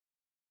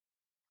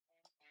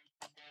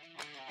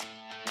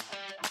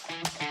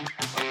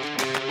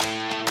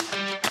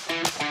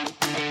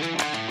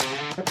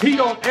Compete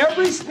on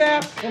every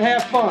snap and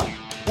have fun.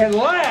 And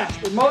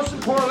last, and most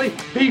importantly,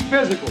 be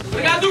physical.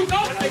 They gotta do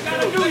something. They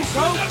gotta do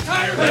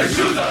something. Their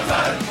shoes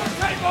outside.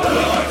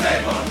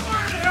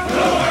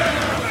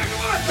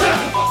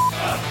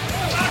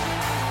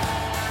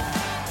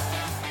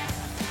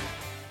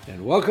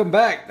 And welcome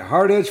back to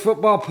Hard Edge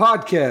Football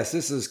Podcast.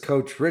 This is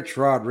Coach Rich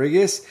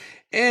Rodriguez,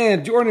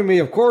 and joining me,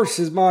 of course,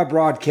 is my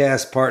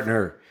broadcast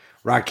partner,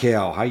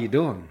 Raquel. How you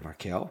doing,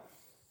 Raquel?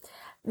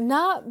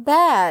 Not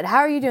bad. How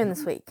are you doing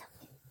this week?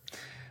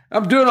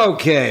 I'm doing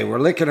okay. We're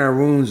licking our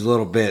wounds a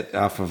little bit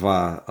off of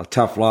a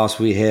tough loss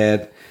we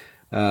had.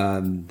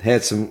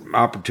 Had some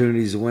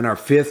opportunities to win our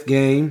fifth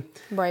game,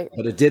 Right.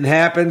 but it didn't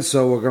happen,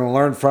 so we're going to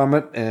learn from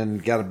it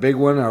and got a big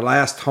one, our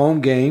last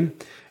home game.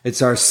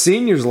 It's our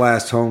seniors'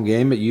 last home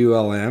game at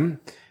ULM,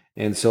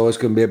 and so it's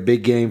going to be a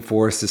big game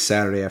for us this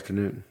Saturday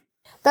afternoon.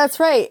 That's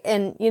right.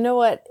 And you know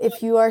what?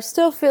 If you are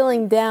still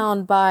feeling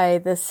down by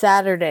this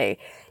Saturday,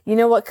 you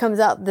know what comes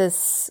out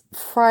this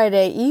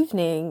Friday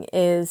evening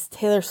is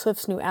Taylor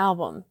Swift's new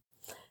album.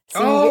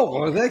 So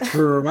Well, thanks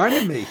for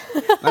reminding me.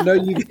 I know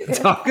you've been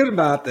talking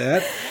about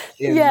that.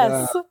 And,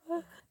 yes.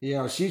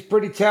 She's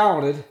pretty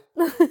talented.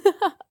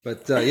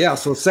 But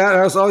so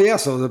Saturday.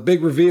 So the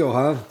big reveal,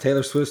 huh?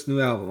 Taylor Swift's new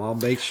album. I'll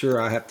make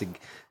sure I have to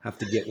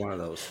get one of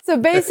those. So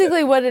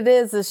basically what it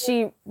is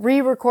she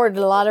re-recorded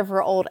a lot of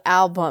her old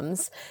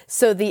albums.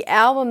 So the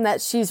album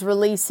that she's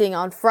releasing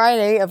on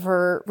Friday of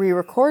her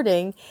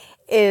re-recording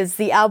is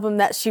the album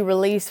that she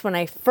released when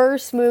I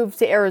first moved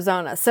to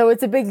Arizona. So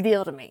it's a big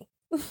deal to me.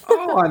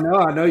 Oh,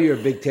 I know you're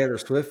a big Taylor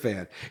Swift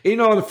fan. You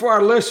know, for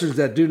our listeners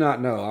that do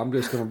not know, I'm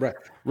just going to brag.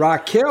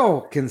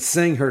 Raquel can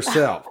sing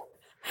herself.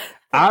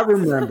 I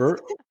remember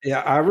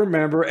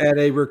at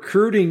a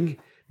recruiting.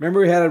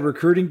 Remember we had a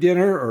recruiting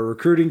dinner or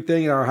recruiting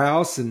thing at our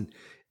house, and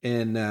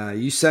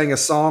you sang a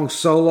song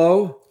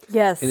solo.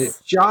 Yes, and it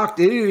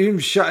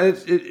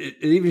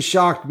even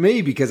shocked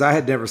me because I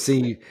had never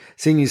seen you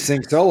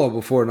sing solo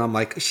before, and I'm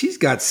like, she's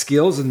got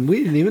skills, and we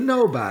didn't even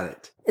know about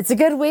it. It's a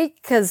good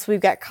week because we've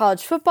got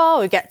college football,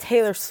 we've got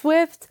Taylor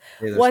Swift.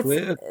 What's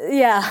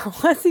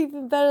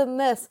even better than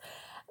this?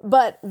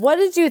 But what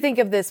did you think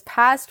of this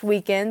past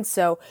weekend?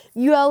 So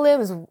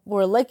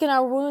we're licking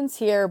our wounds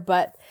here,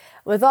 but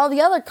with all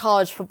the other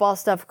college football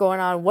stuff going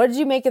on, what did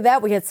you make of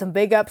that? We had some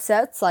big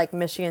upsets like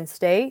Michigan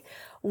State.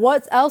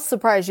 What else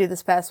surprised you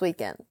this past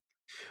weekend?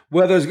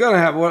 Well, there's going to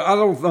have. Well, I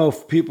don't know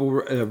if people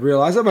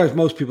realize. I bet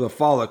most people that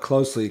follow it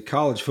closely,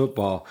 college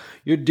football,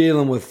 you're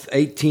dealing with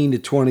 18 to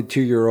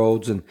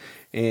 22-year-olds,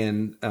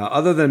 and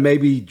other than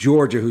maybe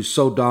Georgia, who's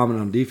so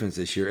dominant on defense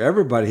this year,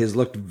 everybody has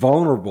looked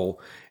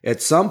vulnerable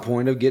at some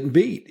point of getting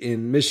beat.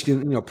 In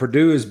Michigan,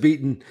 Purdue has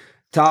beaten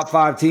top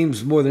 5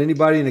 teams more than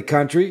anybody in the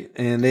country,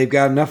 and they've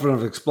got enough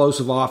of an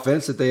explosive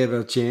offense that they have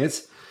a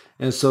chance,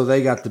 and so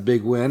they got the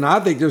big win. I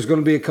think there's going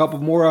to be a couple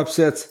more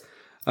upsets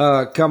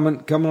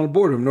coming on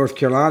board. North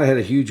Carolina had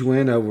a huge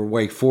win over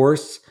Wake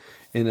Forest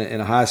in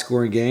a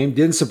high-scoring game.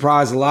 Didn't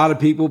surprise a lot of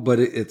people, but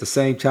at the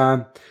same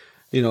time,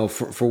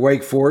 for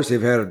Wake Forest,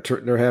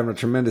 they're having a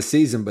tremendous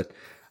season. But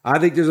I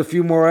think there's a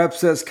few more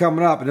upsets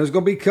coming up, and there's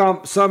going to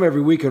be some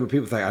every weekend where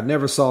people think, I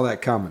never saw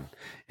that coming,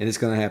 and it's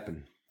going to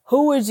happen.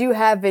 Who would you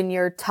have in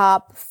your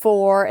top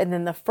 4 and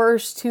then the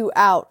first 2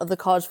 out of the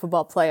college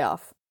football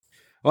playoff?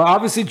 Well,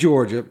 obviously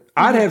Georgia.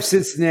 I'd have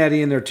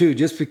Cincinnati in there too,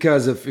 just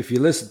because if you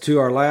listen to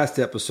our last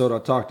episode, I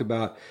talked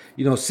about,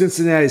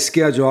 Cincinnati's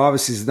schedule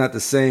obviously is not the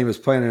same as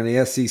playing in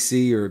the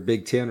SEC or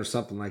Big Ten or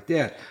something like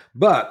that.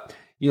 But,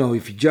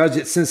 if you judge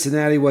at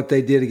Cincinnati what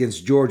they did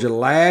against Georgia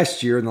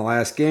last year in the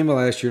last game of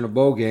last year in a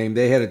bowl game,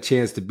 they had a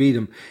chance to beat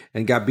them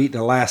and got beat in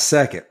the last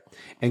second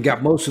and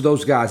got most of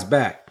those guys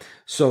back.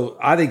 So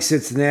I think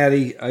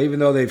Cincinnati, even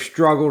though they've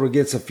struggled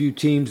against a few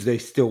teams, they're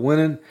still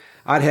winning.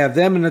 I'd have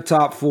them in the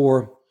top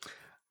 4.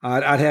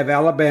 I'd have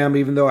Alabama,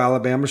 even though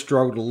Alabama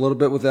struggled a little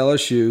bit with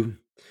LSU.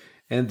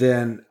 And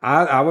then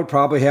I would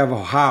probably have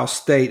Ohio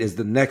State as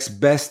the next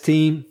best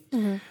team.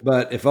 Mm-hmm.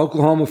 But if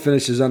Oklahoma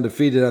finishes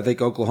undefeated, I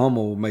think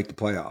Oklahoma will make the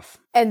playoff.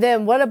 And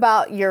then what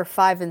about your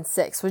 5 and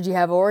 6? Would you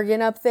have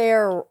Oregon up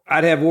there?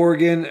 I'd have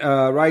Oregon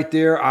right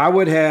there. I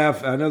would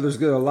have, I know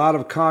there's a lot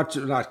of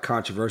not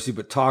controversy,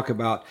 but talk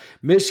about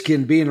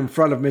Michigan being in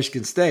front of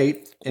Michigan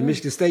State, and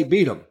Michigan State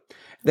beat them.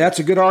 That's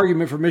a good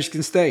argument for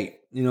Michigan State,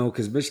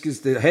 because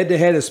Michigan's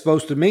head-to-head is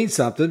supposed to mean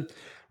something,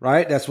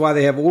 right? That's why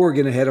they have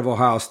Oregon ahead of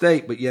Ohio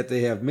State, but yet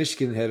they have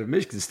Michigan ahead of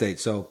Michigan State.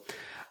 So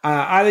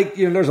I think,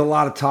 there's a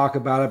lot of talk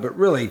about it, but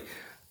really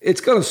it's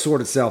going to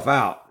sort itself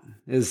out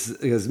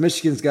because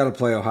Michigan's got to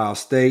play Ohio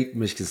State.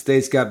 Michigan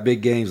State's got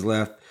big games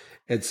left.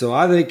 And so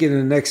I think in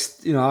the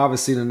next,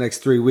 obviously in the next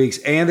 3 weeks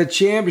and the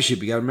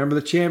championship, you got to remember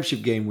the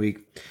championship game week,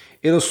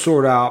 it'll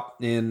sort out.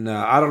 And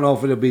I don't know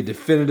if it'll be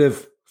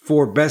definitive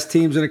 4 best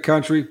teams in the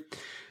country,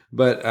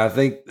 but I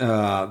think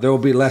there will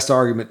be less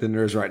argument than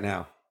there is right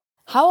now.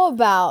 How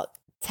about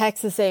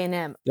Texas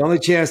A&M? The only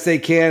chance they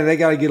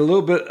got to get a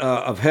little bit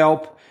of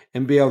help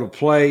and be able to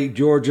play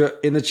Georgia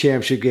in the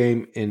championship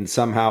game and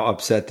somehow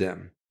upset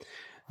them.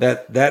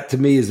 That to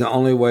me is the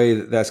only way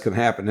that's going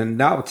to happen. And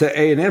now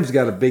A&M's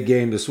got a big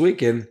game this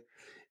weekend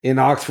in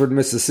Oxford,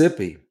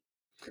 Mississippi.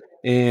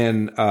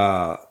 And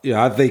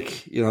I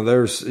think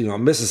there's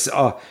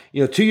Mississippi.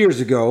 2 years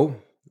ago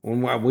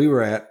when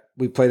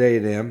we played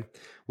A&M.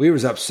 We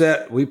was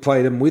upset. We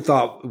played them. We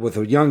thought with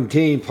a young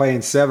team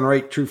playing 7 or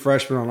 8 true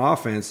freshmen on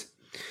offense,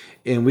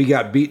 and we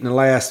got beaten the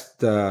last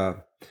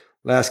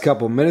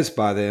couple of minutes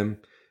by them.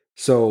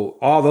 So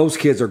all those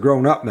kids are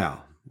grown up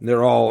now.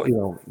 They're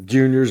all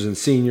juniors and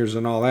seniors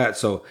and all that.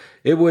 So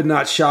it would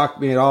not shock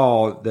me at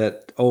all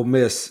that Ole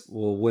Miss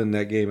will win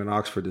that game in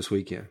Oxford this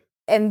weekend.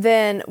 And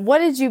then what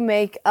did you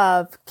make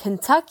of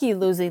Kentucky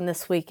losing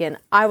this weekend?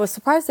 I was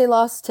surprised they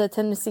lost to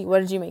Tennessee.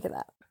 What did you make of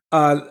that?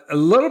 A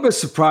little bit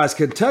surprised.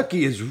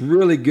 Kentucky is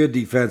really good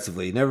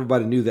defensively, and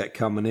everybody knew that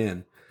coming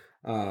in.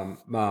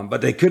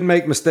 But they couldn't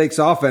make mistakes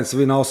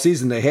offensively, and all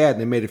season they had,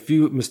 and they made a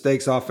few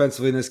mistakes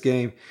offensively in this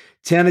game.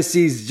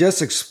 Tennessee's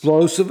just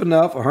explosive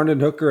enough. Herndon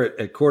Hooker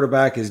at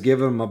quarterback has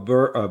given them a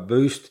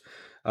boost.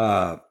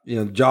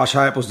 Josh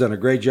Heupel's done a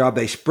great job.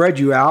 They spread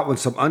you out with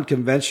some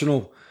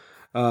unconventional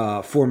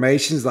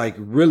formations, like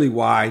really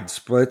wide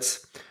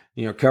splits,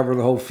 cover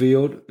the whole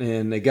field.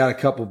 And they got a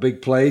couple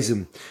big plays,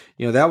 and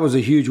that was a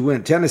huge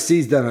win.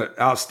 Tennessee's done an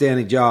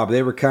outstanding job.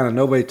 They were kind of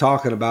nobody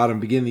talking about them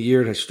beginning of the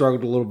year. They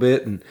struggled a little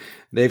bit, and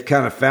they've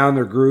kind of found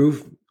their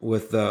groove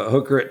with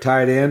Hooker at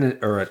tight end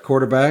or at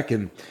quarterback,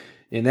 and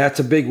that's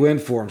a big win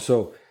for them.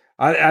 So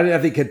I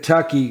think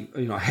Kentucky,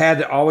 had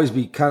to always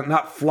be kind of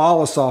not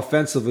flawless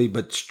offensively,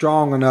 but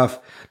strong enough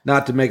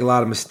not to make a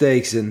lot of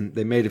mistakes, and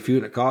they made a few,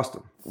 and it cost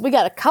them. We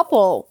got a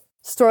couple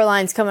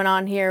storylines coming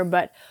on here,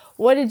 but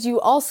what did you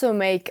also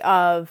make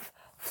of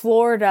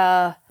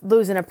Florida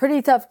losing a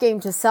pretty tough game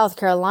to South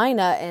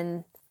Carolina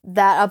and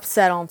that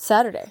upset on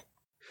Saturday?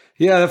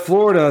 Yeah, the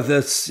Florida,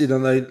 that's, they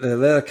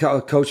let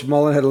Coach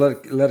Mullen had to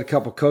let a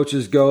couple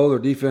coaches go, their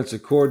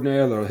defensive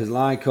coordinator, his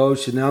line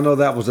coach, and I know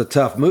that was a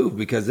tough move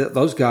because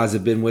those guys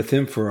have been with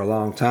him for a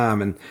long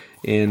time, and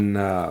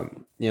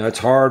it's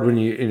hard when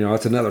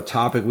it's another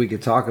topic we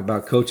could talk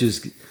about,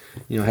 coaches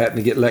having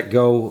to get let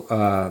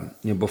go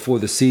before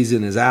the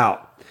season is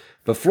out.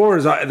 But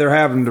Florida's, they're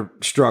having the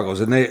struggles,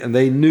 and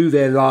they knew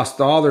they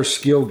lost all their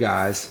skill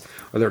guys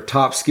or their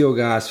top skill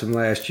guys from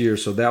last year,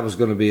 so that was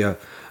going to be a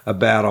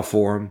battle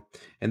for them.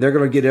 And they're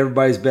going to get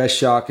everybody's best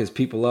shot because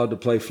people love to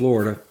play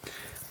Florida.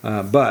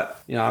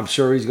 But I'm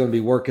sure he's going to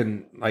be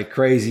working like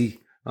crazy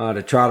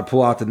to try to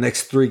pull out the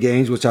next 3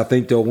 games, which I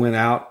think they'll win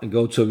out and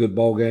go to a good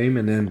bowl game,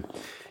 and then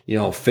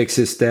fix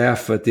his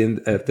staff at the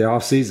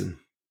offseason.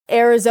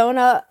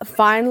 Arizona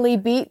finally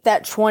beat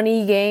that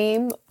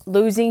 20-game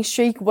losing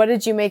streak. What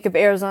did you make of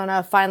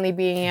Arizona finally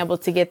being able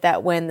to get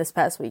that win this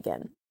past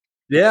weekend?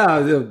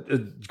 Yeah,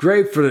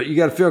 great you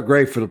got to feel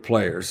great for the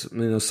players. Some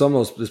of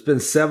those, it's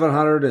been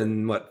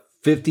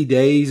 750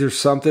 days or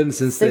something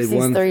since they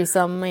won. 63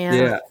 something,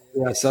 yeah.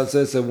 Yeah, so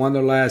since they won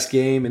their last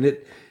game, and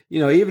it,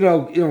 even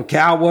though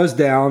Cal was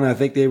down, I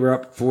think they were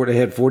up they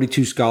had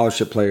 42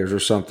 scholarship players or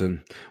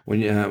something when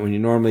you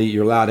normally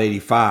you're allowed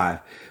 85,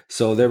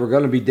 so they were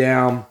going to be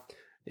down,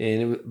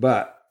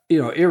 but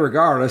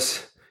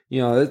irregardless.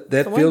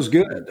 That feels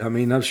good. I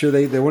mean, I'm sure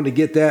they wanted to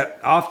get that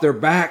off their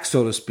back,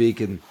 so to speak.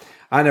 And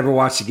I never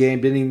watched the game,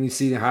 didn't even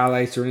see the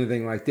highlights or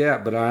anything like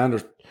that. But I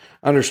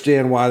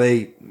understand why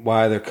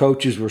their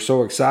coaches were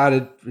so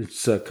excited.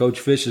 It's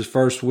Coach Fish's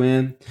first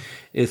win.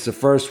 It's the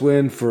first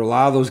win for a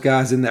lot of those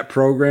guys in that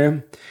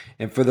program,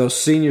 and for those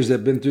seniors that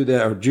have been through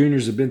that, or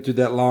juniors that have been through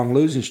that long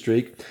losing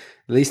streak.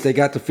 At least they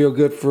got to feel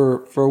good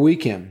for a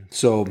weekend.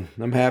 So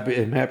I'm happy.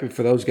 I'm happy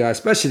for those guys,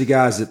 especially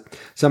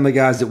some of the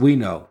guys that we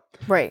know.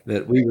 Right.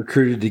 That we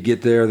recruited to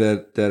get there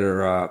that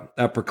are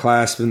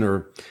upperclassmen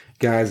or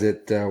guys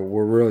that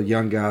were really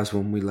young guys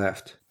when we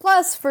left.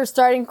 Plus, for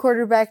starting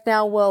quarterback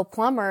now, Will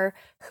Plummer,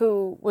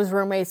 who was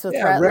roommates with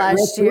Rhett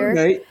last year.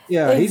 Roommate.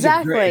 Yeah,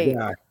 exactly.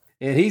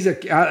 He's a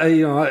great guy.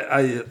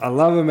 And I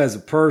love him as a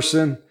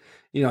person.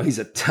 He's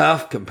a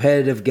tough,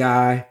 competitive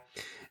guy.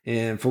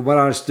 And from what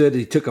I understood,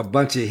 he took a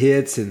bunch of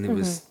hits and he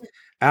was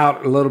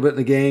out a little bit in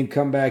the game,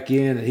 come back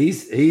in.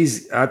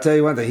 And I'll tell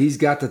you one thing, he's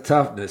got the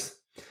toughness.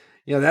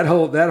 That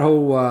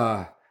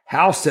whole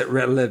house that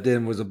Rhett lived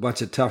in was a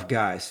bunch of tough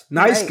guys.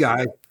 Nice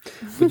guys,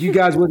 but you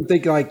guys wouldn't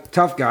think like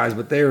tough guys,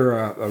 but they were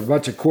a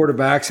bunch of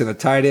quarterbacks and a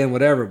tight end,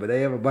 whatever. But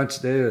they have a bunch.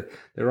 They're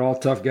all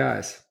tough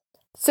guys.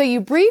 So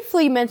you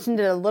briefly mentioned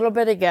it a little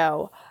bit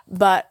ago,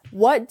 but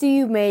what do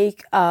you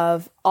make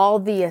of all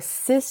the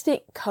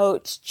assistant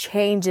coach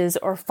changes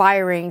or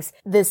firings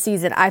this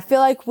season? I feel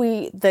like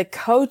the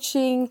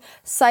coaching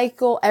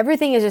cycle,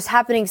 everything is just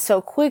happening so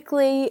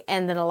quickly,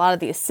 and then a lot of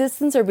the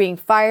assistants are being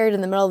fired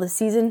in the middle of the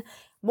season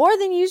more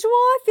than usual.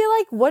 I feel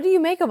like, what do you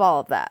make of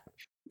all of that?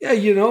 Yeah,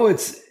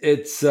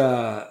 it's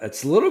a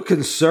little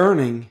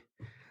concerning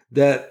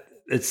that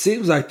it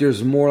seems like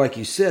there's more, like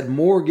you said,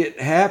 more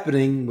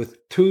happening with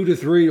 2 to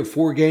 3 to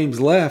 4 games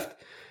left.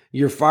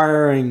 You're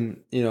firing,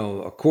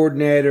 a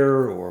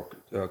coordinator or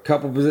a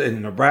couple.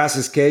 In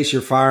Nebraska's case,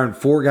 you're firing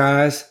 4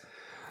 guys.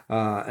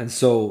 And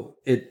so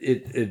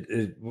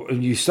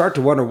you start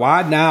to wonder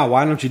why now?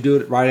 Why don't you do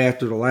it right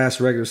after the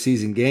last regular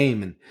season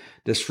game and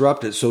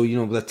disrupt it? So,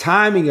 the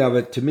timing of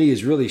it to me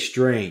is really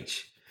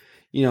strange.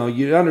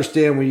 You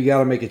understand when you got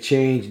to make a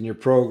change in your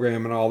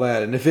program and all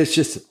that. And if it's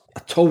just a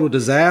total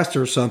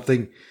disaster or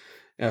something,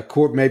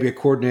 maybe a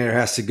coordinator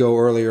has to go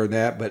earlier than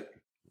that. But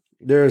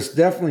there's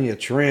definitely a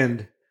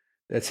trend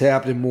that's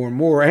happening more and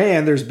more.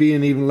 And there's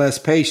being even less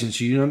patience.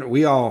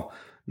 We all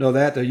know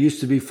that. There used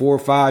to be 4 or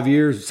 5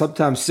 years,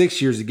 sometimes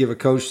 6 years to give a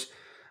coach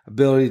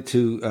ability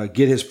to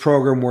get his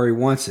program where he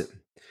wants it.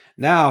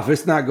 Now, if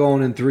it's not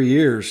going in 3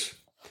 years,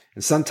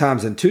 and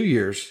sometimes in 2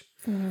 years,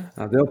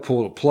 they'll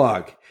pull the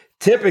plug.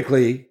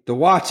 Typically, the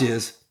watch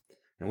is,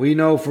 and we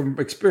know from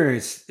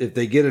experience, if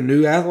they get a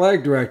new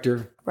athletic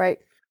director, right,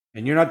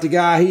 and you're not the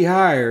guy he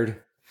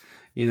hired,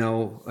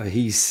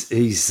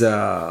 he's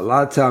a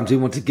lot of times he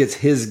wants to get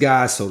his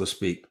guy, so to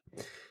speak,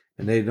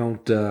 and they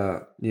don't.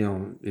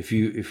 If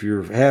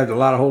you've had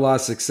a whole lot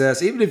of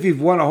success, even if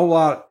you've won a whole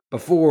lot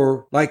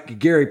before, like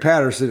Gary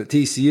Patterson at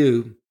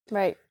TCU,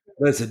 right.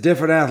 But it's a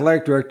different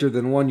athletic director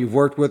than the one you've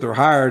worked with or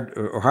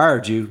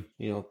hired you.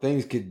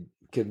 Things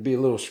could be a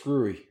little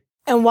screwy.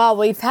 And while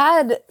we've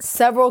had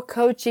several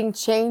coaching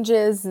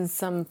changes and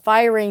some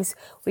firings,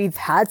 we've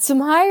had some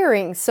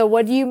hirings. So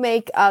what do you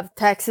make of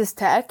Texas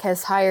Tech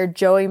has hired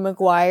Joey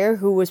McGuire,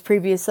 who was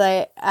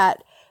previously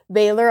at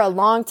Baylor, a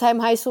longtime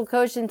high school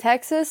coach in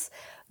Texas,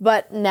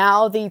 but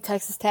now the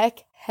Texas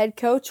Tech head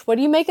coach? What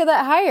do you make of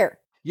that hire?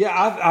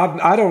 Yeah,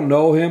 I don't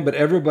know him, but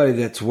everybody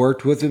that's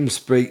worked with him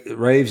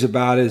raves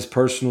about his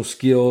personal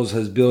skills,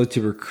 his ability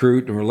to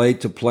recruit and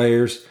relate to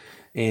players,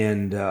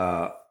 and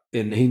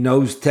he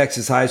knows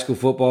Texas high school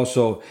football.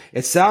 So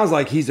it sounds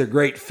like he's a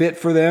great fit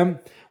for them.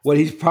 What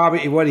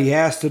he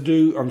has to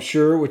do, I'm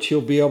sure, which he'll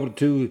be able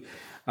to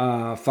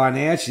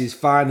financially, is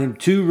find him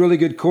 2 really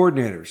good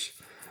coordinators,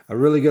 a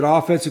really good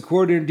offensive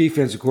coordinator and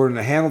defensive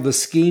coordinator to handle the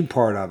scheme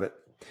part of it,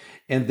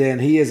 and then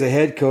he as a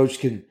head coach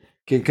can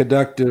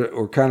conduct it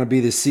or kind of be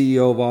the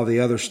CEO of all the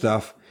other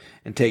stuff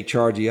and take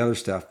charge of the other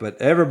stuff.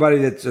 But everybody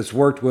that's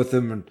worked with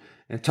him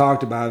and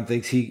talked about him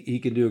thinks he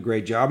can do a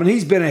great job. And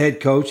he's been a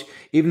head coach,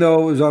 even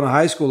though it was on a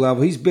high school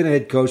level. He's been a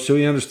head coach, so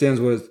he understands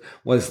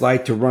what it's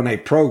like to run a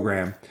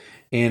program.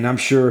 And I'm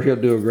sure he'll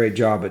do a great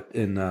job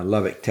in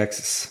Lubbock,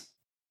 Texas.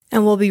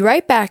 And we'll be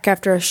right back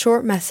after a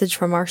short message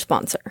from our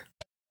sponsor.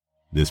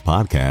 This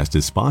podcast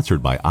is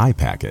sponsored by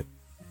iPacket.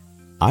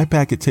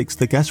 iPacket takes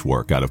the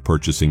guesswork out of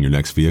purchasing your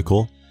next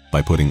vehicle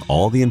by putting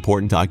all the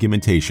important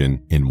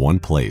documentation in one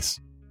place.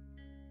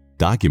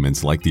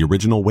 Documents like the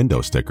original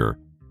window sticker,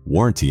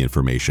 warranty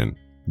information,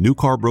 new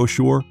car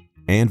brochure,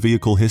 and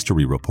vehicle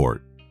history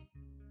report.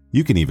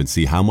 You can even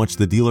see how much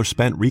the dealer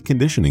spent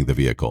reconditioning the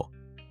vehicle.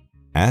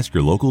 Ask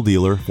your local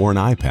dealer for an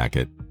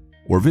iPacket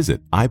or visit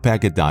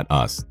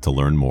iPacket.us to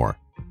learn more.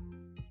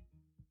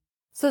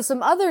 So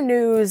some other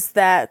news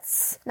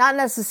that's not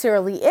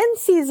necessarily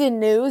in-season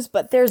news,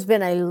 but there's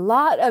been a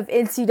lot of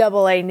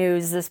NCAA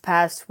news this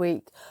past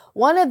week.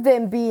 One of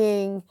them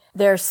being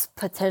there's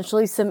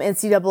potentially some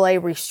NCAA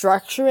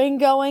restructuring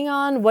going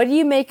on. What do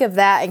you make of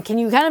that? And can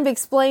you kind of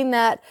explain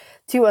that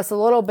to us a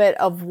little bit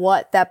of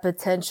what that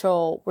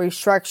potential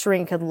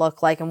restructuring could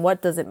look like and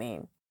what does it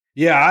mean?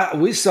 Yeah,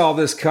 we saw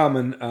this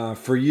coming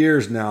for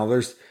years now.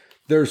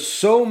 There's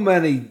so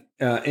many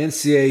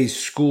NCAA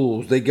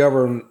schools. They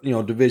govern,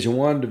 Division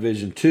I,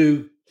 Division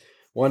II,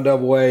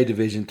 1AA,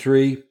 Division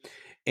III.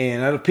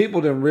 And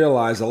people didn't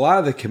realize a lot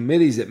of the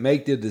committees that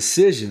make the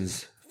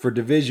decisions for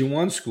Division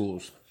I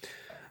schools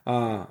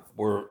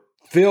were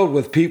filled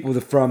with people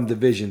from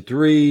Division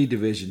III,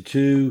 Division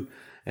II,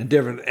 and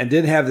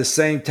didn't have the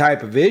same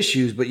type of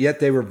issues, but yet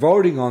they were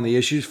voting on the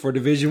issues for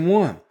Division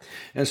I.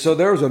 And so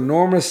there was an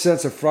enormous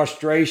sense of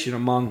frustration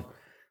among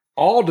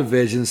all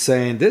divisions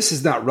saying, this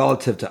is not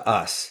relative to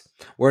us.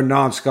 We're a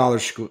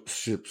non-scholarship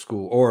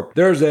school, or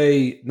there's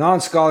a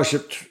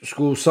non-scholarship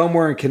school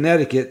somewhere in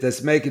Connecticut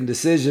that's making a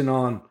decision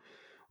on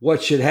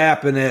what should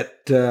happen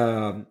at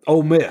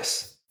Ole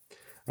Miss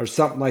or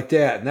something like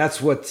that. And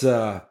that's what's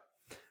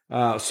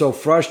so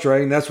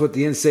frustrating. That's what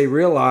the NCAA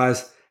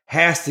realized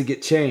has to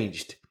get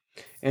changed.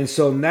 And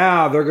so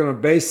now they're going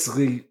to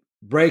basically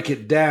break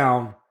it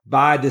down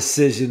by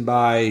decision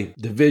by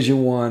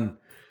Division I,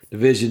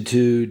 Division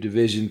II,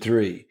 Division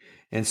III.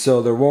 And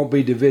so there won't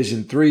be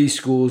Division III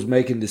schools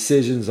making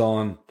decisions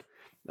on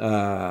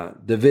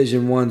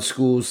Division I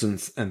schools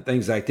and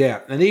things like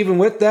that. And even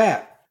with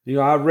that,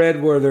 I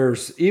read where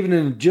there's, even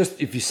in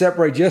if you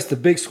separate just the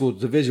big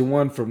schools, Division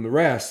I from the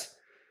rest,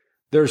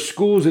 there's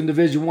schools in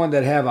Division I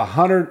that have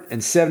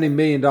 $170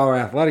 million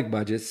athletic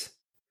budgets,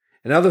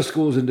 and other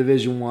schools in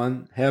Division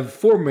I have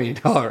 $4 million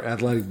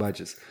athletic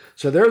budgets.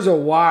 So there's a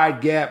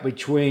wide gap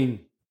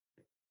between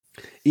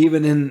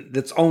even in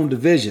its own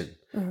division.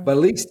 Mm-hmm. But at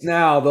least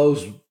now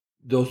those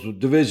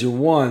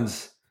Division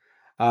I's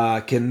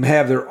can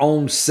have their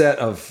own set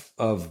of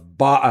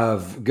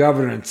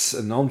governance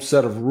and own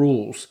set of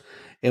rules,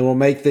 and will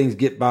make things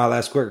get by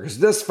less quicker. Because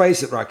let's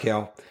face it,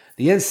 Raquel,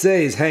 the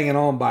NCAA is hanging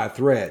on by a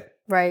thread.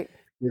 Right.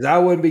 Because I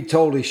wouldn't be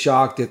totally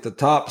shocked if the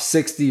top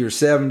 60 or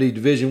 70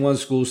 Division I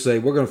schools say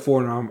we're going to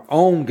form our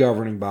own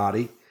governing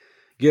body,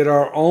 get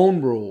our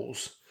own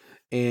rules,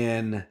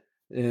 and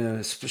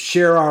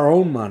share our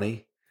own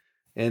money,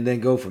 and then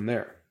go from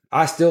there.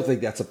 I still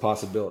think that's a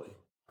possibility.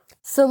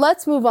 So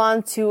let's move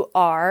on to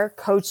our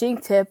coaching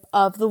tip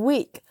of the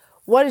week.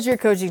 What is your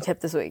coaching tip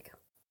this week?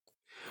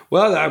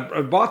 Well,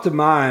 I brought to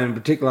mind,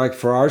 particularly like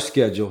for our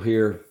schedule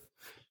here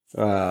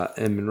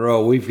in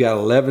Monroe, we've got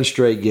 11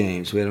 straight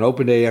games. We had an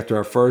open day after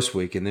our first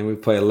week, and then we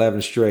play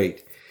 11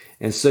 straight.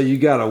 And so you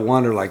got to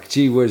wonder, like,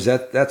 gee whiz,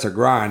 that's a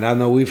grind. I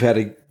know we've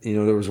had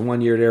there was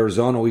one year at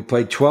Arizona, we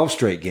played 12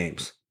 straight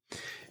games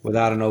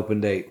without an open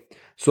date.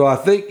 So I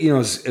think,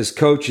 as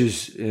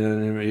coaches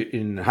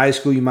in high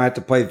school, you might have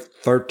to play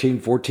 13,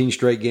 14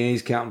 straight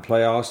games, counting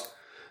playoffs.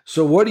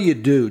 So what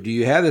do? Do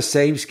you have the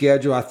same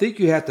schedule? I think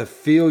you have to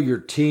feel your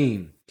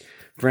team.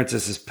 For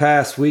instance, this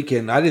past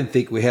weekend, I didn't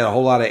think we had a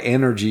whole lot of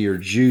energy or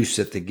juice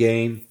at the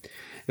game.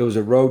 It was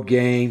a road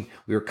game.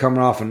 We were coming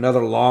off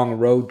another long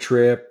road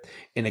trip,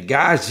 and the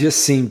guys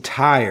just seemed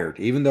tired.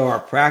 Even though our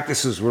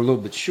practices were a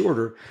little bit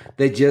shorter,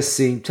 they just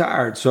seemed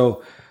tired.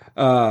 So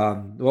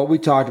what we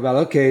talked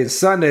about, okay,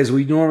 Sundays,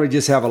 we normally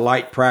just have a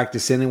light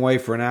practice anyway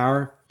for an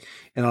hour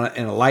and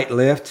a light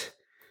lift.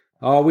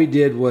 All we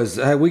did was,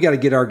 hey, we got to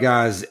get our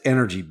guys'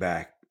 energy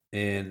back.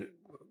 And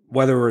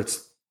whether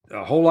it's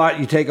a whole lot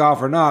you take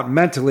off or not,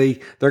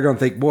 mentally, they're going to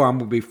think, boy, I'm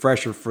going to be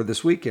fresher for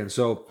this weekend.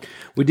 So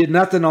we did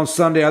nothing on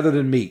Sunday other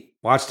than meet,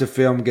 watch the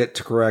film, get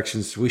to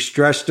corrections. We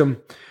stretched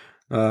them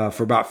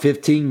for about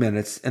 15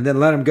 minutes and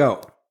then let them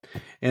go.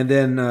 And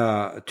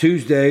then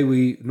Tuesday,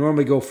 we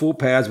normally go full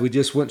pads. We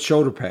just went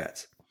shoulder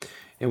pads.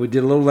 And we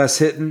did a little less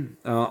hitting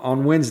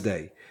on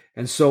Wednesday.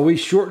 And so we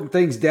shortened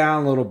things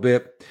down a little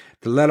bit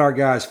to let our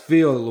guys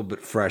feel a little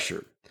bit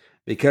fresher,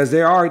 because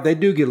they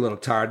do get a little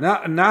tired.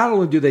 Not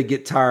only do they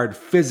get tired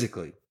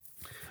physically,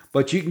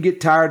 but you can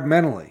get tired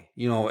mentally.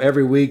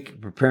 Every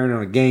week preparing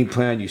on a game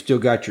plan, you still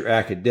got your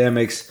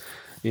academics.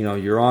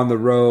 You're on the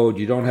road.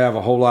 You don't have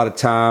a whole lot of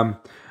time,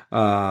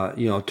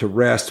 to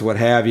rest, what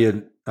have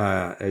you,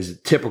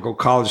 as typical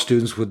college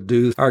students would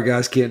do. Our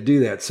guys can't do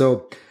that.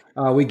 So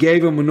we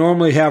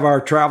normally have our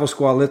travel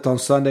squad lift on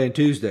Sunday and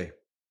Tuesday.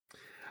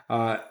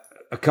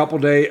 A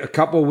couple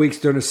of weeks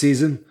during the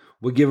season,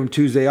 we give them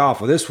Tuesday off.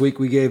 Well, this week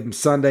we gave them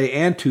Sunday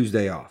and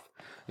Tuesday off.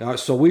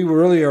 So we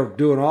really are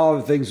doing all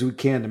the things we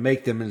can to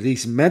make them at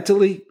least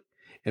mentally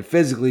and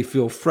physically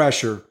feel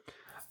fresher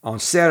on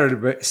Saturday,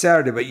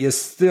 but you're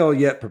still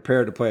yet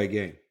prepared to play a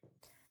game.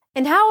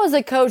 And how, as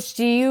a coach,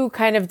 do you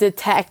kind of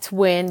detect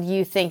when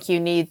you think you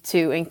need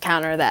to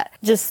encounter that?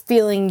 Just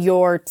feeling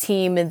your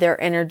team and their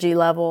energy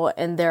level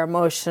and their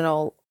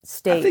emotional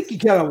state. I think you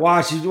kind of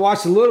watch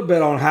a little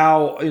bit on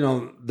how,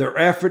 their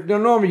effort.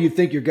 Normally you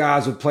think your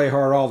guys would play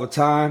hard all the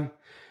time,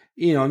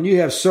 and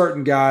you have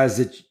certain guys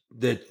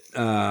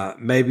that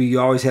maybe you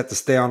always have to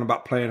stay on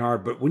about playing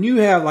hard. But when you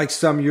have like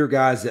some of your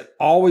guys that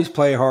always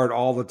play hard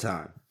all the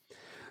time,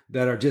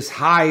 that are just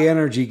high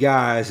energy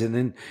guys,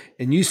 and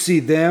you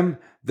see them,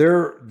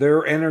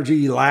 their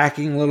energy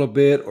lacking a little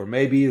bit, or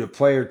maybe a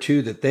play or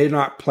two that they're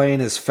not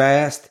playing as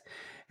fast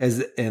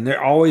and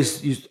they're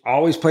always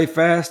play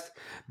fast.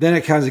 Then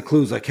it kind of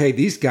includes like, hey,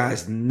 these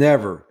guys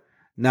never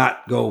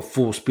not go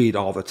full speed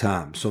all the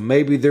time. So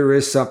maybe there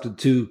is something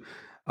to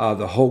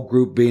the whole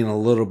group being a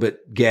little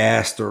bit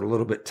gassed or a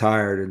little bit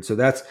tired. And so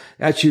that's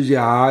usually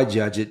how I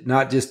judge it,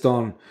 not just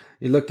on,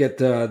 you look at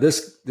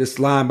this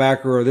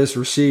linebacker or this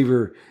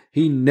receiver,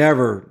 he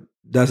never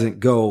doesn't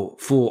go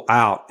full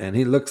out, and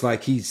he looks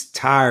like he's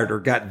tired or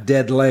got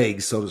dead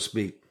legs, so to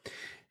speak.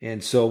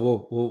 And so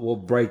we'll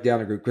break down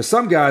the group, because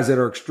some guys that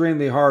are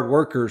extremely hard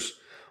workers,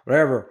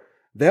 whatever,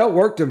 they'll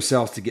work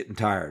themselves to getting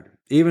tired.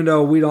 Even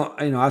though we don't,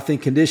 I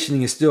think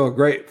conditioning is still a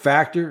great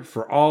factor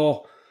for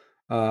all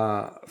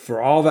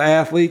the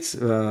athletes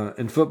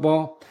in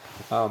football.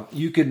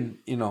 You can,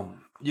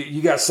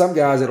 you got some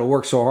guys that'll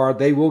work so hard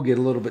they will get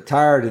a little bit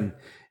tired and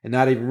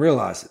not even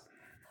realize it.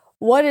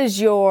 What is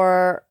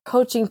your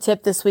coaching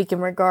tip this week in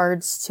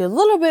regards to a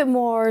little bit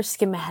more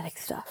schematic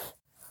stuff?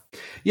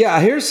 Yeah,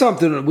 here's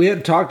something that we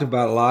hadn't talked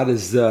about a lot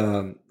is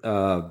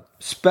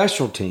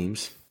special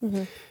teams.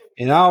 Mm-hmm.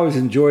 And I always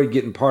enjoyed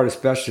getting part of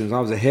special teams. When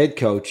I was a head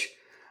coach,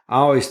 I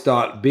always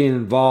thought being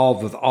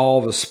involved with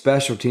all the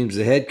special teams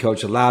as a head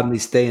coach allowed me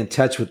to stay in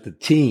touch with the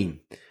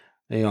team.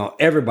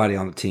 Everybody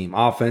on the team,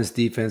 offense,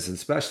 defense, and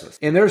specialists.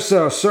 And there's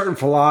a certain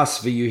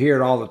philosophy, you hear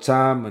it all the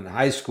time in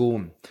high school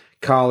and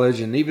college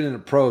and even in the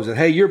pros, that,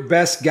 hey, your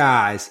best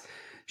guys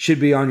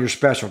should be on your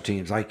special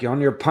teams. Like on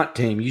your punt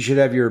team, you should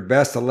have your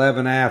best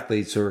 11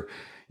 athletes, or,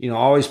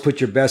 always put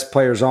your best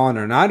players on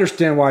there. And I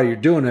understand why you're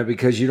doing it,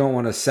 because you don't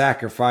want to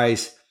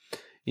sacrifice,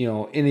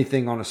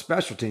 anything on the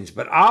special teams.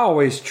 But I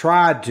always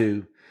tried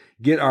to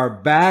get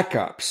our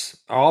backups,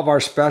 all of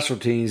our special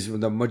teams,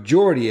 the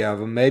majority of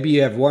them. Maybe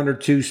you have one or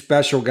two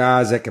special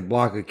guys that can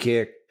block a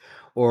kick,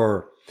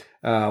 or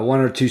one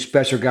or two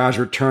special guys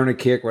return a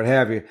kick, what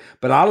have you.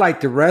 But I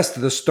like the rest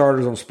of the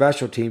starters on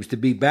special teams to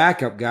be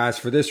backup guys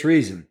for this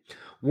reason.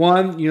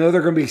 One, they're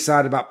going to be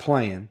excited about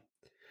playing.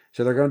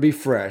 so they're going to be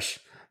fresh.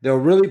 They'll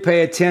really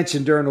pay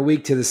attention during the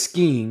week to the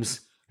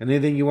schemes and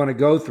anything you want to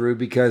go through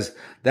because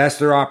that's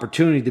their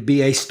opportunity to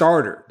be a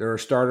starter. They're a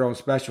starter on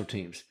special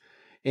teams.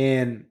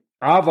 And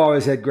I've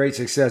always had great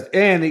success.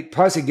 And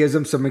plus it gives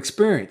them some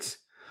experience.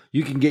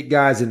 You can get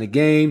guys in the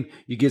game.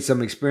 You get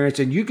some experience.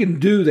 And you can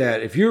do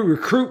that. If you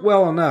recruit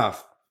well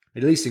enough,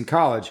 at least in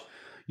college,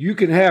 you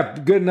can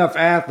have good enough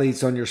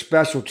athletes on your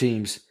special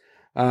teams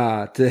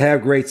to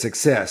have great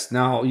success.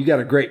 Now, you got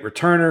a great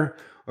returner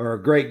or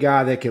a great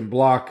guy that can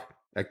block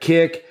a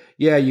kick,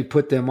 yeah, you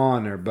put them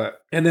on there.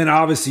 And then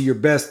obviously your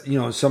best,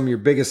 some of your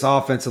biggest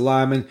offensive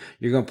linemen,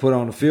 you're going to put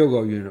on the field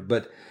goal unit.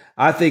 But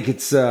I think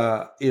it's,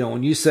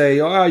 when you say,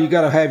 you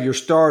got to have your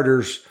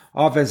starters,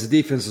 offensive,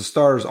 defensive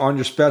starters on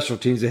your special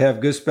teams to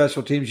have good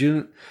special teams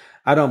unit,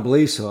 I don't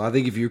believe so. I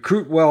think if you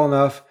recruit well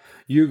enough,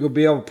 you're going to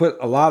be able to put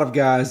a lot of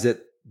guys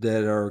that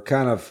are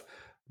kind of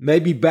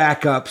maybe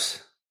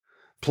backups,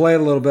 play a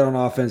little bit on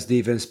offense,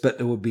 defense, but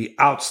it would be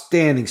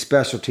outstanding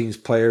special teams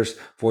players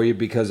for you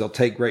because they'll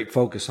take great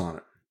focus on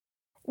it.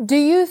 Do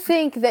you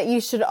think that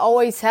you should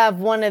always have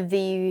one of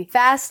the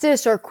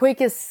fastest or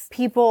quickest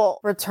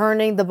people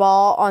returning the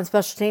ball on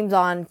special teams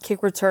on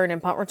kick return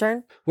and punt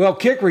return? Well,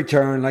 kick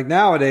return, like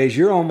nowadays,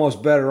 you're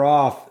almost better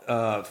off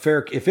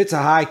fair. If it's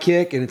a high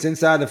kick and it's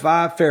inside the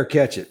 5, fair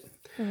catch it.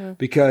 Mm-hmm.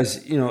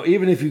 Because,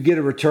 even if you get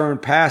a return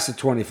past the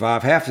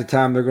 25, half the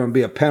time they're going to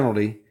be a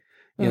penalty.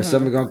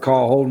 Somebody's going to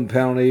call a holding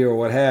penalty or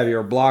what have you,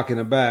 or blocking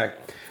the back.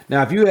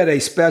 Now, if you had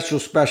a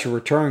special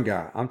return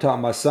guy, I'm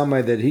talking about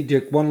somebody that he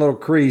took one little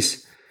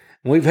crease,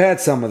 and we've had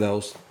some of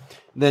those,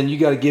 then you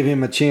got to give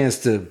him a chance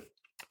to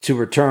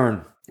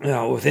return,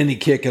 with any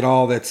kick at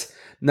all that's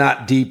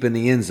not deep in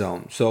the end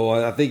zone. So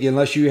I think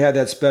unless you had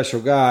that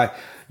special guy,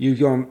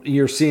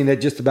 you're seeing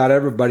that just about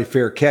everybody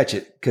fair catch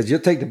it because you'll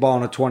take the ball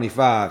on a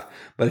 25.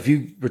 But if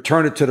you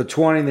return it to the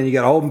 20, then you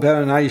got a holding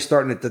penalty. Now you're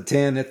starting at the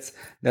 10.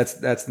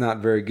 That's not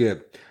very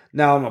good.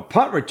 Now on a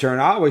punt return,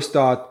 I always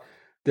thought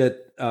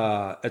that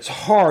it's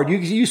hard.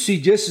 You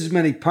see just as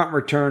many punt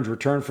returns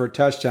returned for a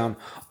touchdown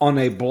on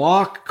a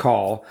block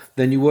call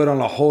than you would on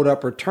a hold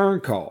up return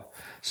call.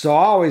 So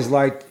I always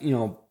liked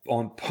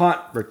on punt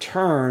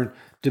return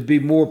to be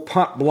more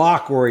punt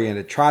block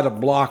oriented. Try to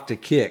block the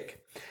kick.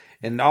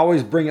 And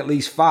always bring at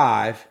least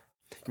 5.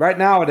 Right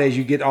nowadays,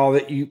 you get all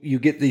that. You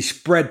get these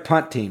spread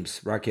punt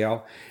teams,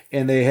 Raquel,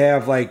 and they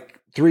have like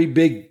 3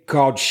 big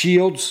called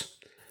shields.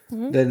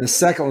 Mm-hmm. Then the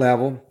second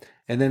level,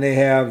 and then they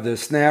have the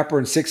snapper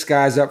and 6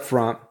 guys up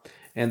front,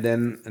 and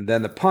then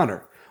the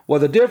punter. Well,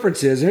 the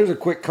difference is here's a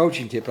quick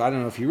coaching tip. I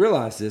don't know if you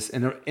realize this.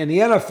 In the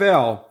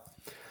NFL,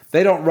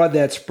 they don't run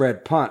that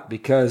spread punt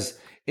because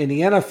in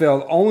the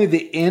NFL, only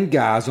the end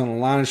guys on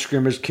the line of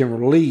scrimmage can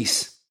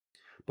release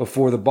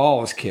before the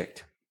ball is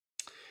kicked.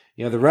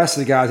 The rest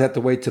of the guys have to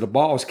wait till the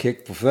ball is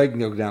kicked before they can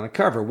go down and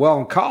cover. Well,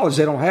 in college,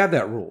 they don't have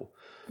that rule.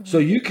 So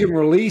you can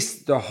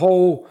release the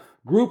whole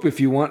group if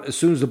you want as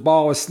soon as the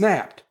ball is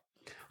snapped.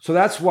 So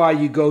that's why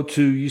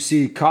you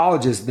see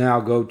colleges now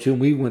go to,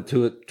 and we went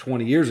to it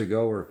 20 years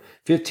ago or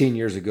 15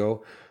 years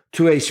ago,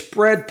 to a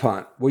spread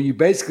punt where you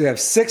basically have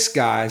 6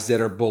 guys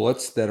that are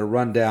bullets that are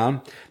run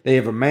down. They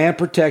have a man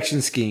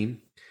protection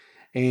scheme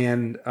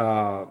and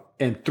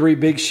 3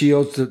 big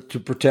shields to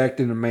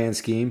protect in a man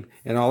scheme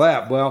and all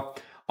that. Well,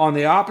 on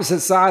the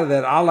opposite side of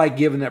that, I like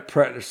giving that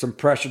some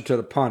pressure to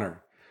the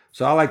punter.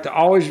 So I like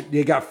to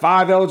you got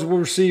 5 eligible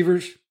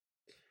receivers.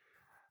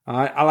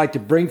 I like to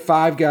bring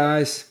 5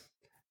 guys,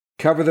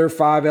 cover their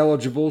 5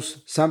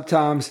 eligibles.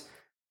 Sometimes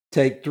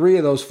take 3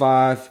 of those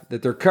 5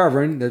 that they're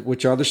covering,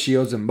 which are the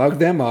shields, and mug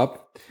them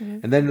up.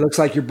 Mm-hmm. And then it looks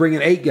like you're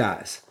bringing 8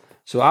 guys.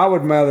 So I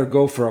would rather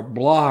go for a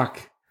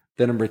block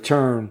than a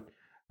return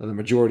the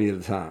majority of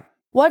the time.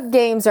 What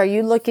games are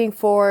you looking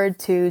forward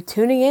to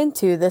tuning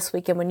into this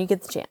weekend when you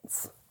get the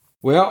chance?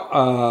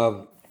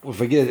 Well,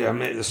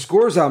 the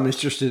scores I'm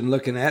interested in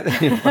looking at.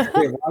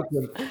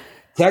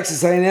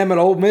 Texas A&M and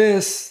Ole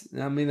Miss.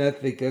 I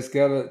think that's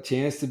got a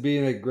chance to be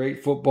in a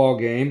great football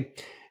game.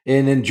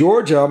 And in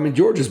Georgia,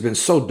 Georgia's been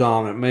so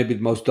dominant, maybe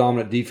the most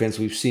dominant defense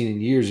we've seen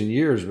in years and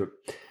years. But,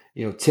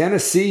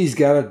 Tennessee's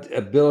got an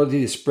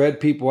ability to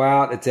spread people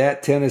out. It's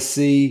at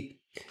Tennessee.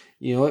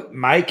 It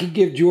might could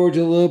give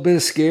Georgia a little bit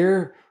of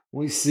scare.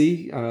 We'll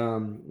see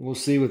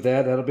with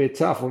that. That'll be a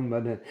tough one.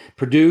 But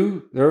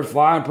Purdue, they're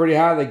flying pretty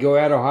high. They go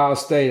at Ohio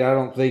State. I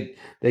don't think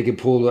they can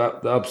pull the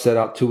upset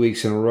out 2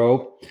 weeks in a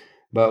row.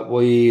 But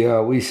we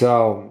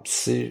shall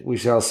see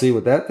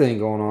with that thing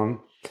going on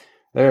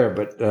there.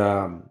 But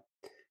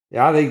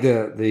I think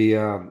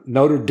the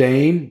Notre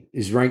Dame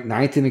is ranked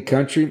 9th in the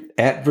country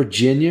at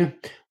Virginia.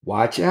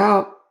 Watch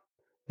out.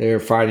 They're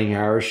Fighting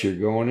Irish. You're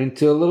going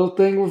into a little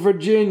thing with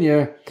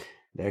Virginia.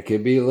 That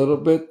could be a little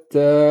bit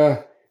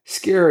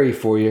scary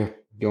for you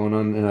going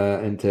on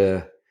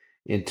into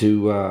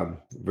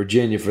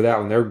Virginia for that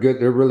one. They're good.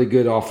 They're really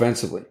good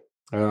offensively.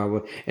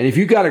 And if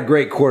you got a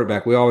great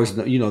quarterback, we always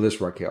know this,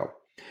 Raquel,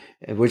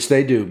 which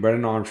they do,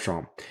 Brennan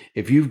Armstrong.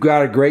 If you've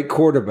got a great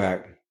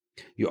quarterback,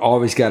 you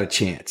always got a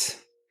chance.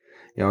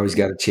 You always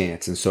got a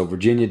chance. And so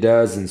Virginia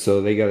does, and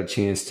so they got a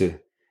chance to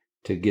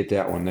get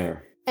that one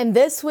there. And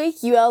this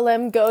week,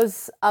 ULM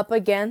goes up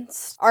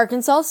against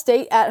Arkansas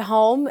State at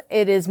home.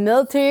 It is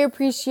Military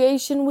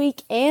Appreciation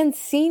Week and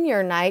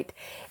Senior Night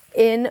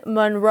in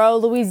Monroe,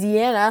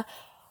 Louisiana.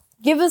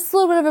 Give us a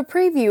little bit of a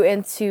preview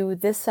into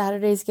this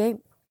Saturday's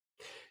game.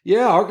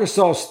 Yeah,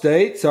 Arkansas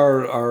State's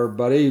our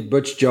buddy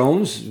Butch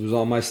Jones, who was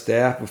on my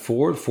staff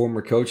before,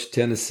 former coach of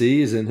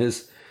Tennessee, is in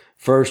his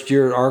first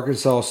year at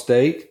Arkansas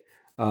State.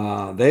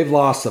 They've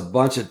lost a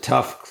bunch of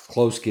tough,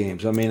 close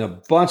games. I mean, a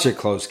bunch of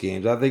close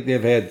games. I think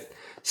they've had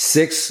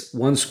 6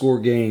 one-score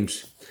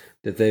games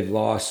that they've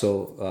lost.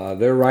 So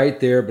they're right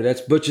there, but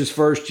that's Butch's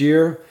first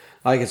year.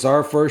 Like it's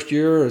our first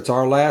year. It's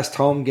our last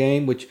home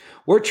game, which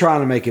we're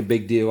trying to make a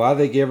big deal. I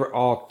think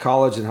all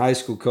college and high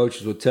school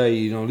coaches will tell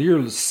you,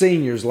 your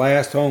senior's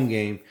last home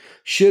game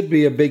should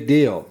be a big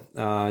deal.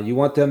 You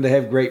want them to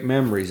have great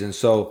memories. And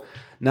so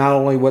not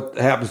only what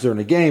happens during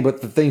the game,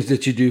 but the things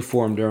that you do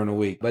for them during the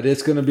week. But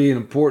it's going to be an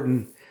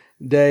important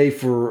day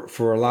for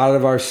a lot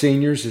of our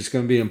seniors. It's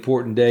going to be an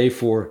important day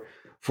for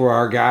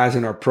our guys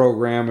in our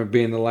program and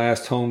being the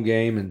last home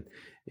game.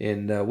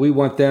 And we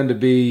want them to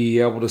be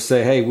able to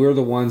say, hey, we're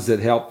the ones that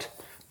helped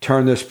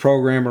turn this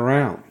program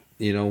around.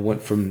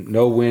 Went from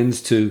no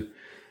wins to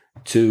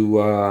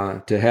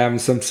having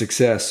some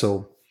success.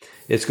 So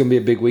it's going to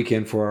be a big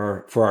weekend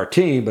for our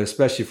team, but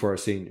especially for our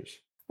seniors.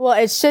 Well,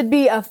 it should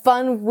be a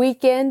fun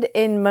weekend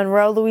in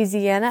Monroe,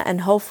 Louisiana, and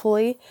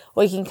hopefully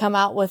we can come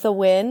out with a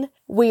win.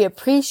 We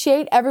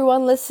appreciate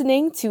everyone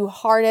listening to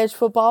Hard Edge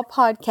Football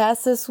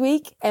Podcast this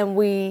week, and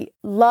we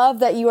love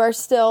that you are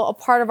still a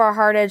part of our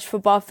Hard Edge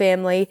Football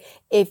family.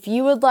 If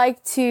you would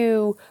like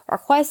to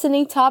request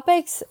any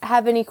topics,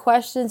 have any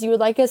questions you would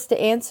like us to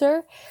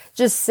answer,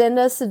 just send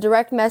us a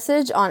direct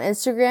message on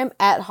Instagram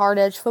at Hard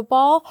Edge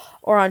Football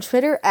or on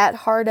Twitter at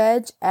Hard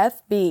Edge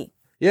FB.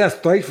 Yes,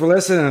 thanks for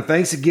listening, and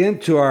thanks again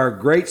to our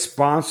great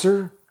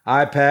sponsor,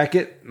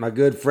 iPacket, my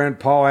good friend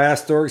Paul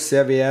Astorg,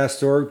 Sevy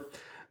Astorg.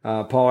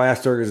 Paul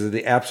Astorg is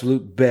the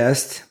absolute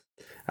best.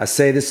 I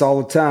say this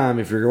all the time.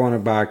 If you're going to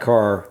buy a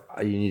car,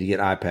 you need to get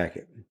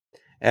iPacket.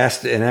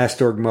 And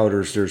Astorg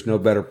Motors, there's no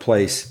better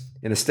place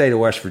in the state of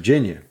West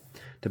Virginia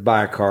to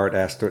buy a car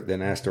than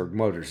Astorg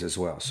Motors as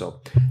well.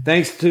 So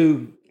thanks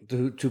to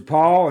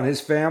Paul and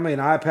his family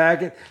and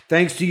iPacket.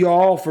 Thanks to you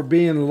all for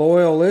being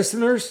loyal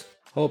listeners.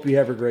 Hope you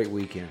have a great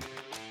weekend.